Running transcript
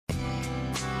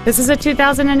This is a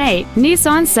 2008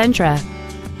 Nissan Sentra.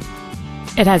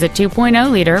 It has a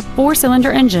 2.0-liter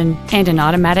 4-cylinder engine and an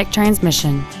automatic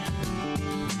transmission.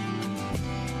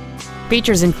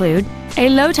 Features include a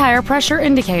low tire pressure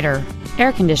indicator,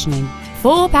 air conditioning,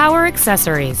 full power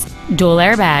accessories, dual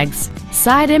airbags,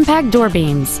 side impact door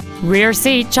beams, rear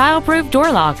seat child-proof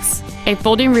door locks, a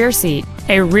folding rear seat,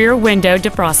 a rear window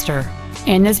defroster,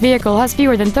 and this vehicle has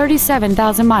fewer than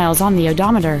 37,000 miles on the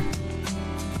odometer.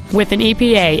 With an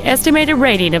EPA estimated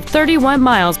rating of 31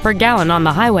 miles per gallon on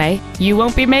the highway, you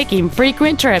won't be making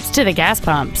frequent trips to the gas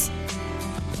pumps.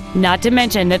 Not to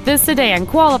mention that this sedan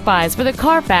qualifies for the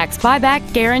Carfax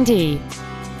buyback guarantee.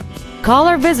 Call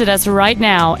or visit us right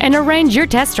now and arrange your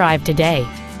test drive today.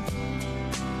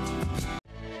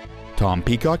 Tom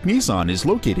Peacock Nissan is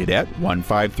located at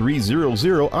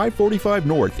 15300 I-45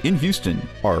 North in Houston.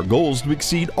 Our goal is to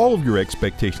exceed all of your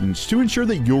expectations to ensure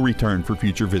that you'll return for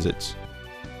future visits.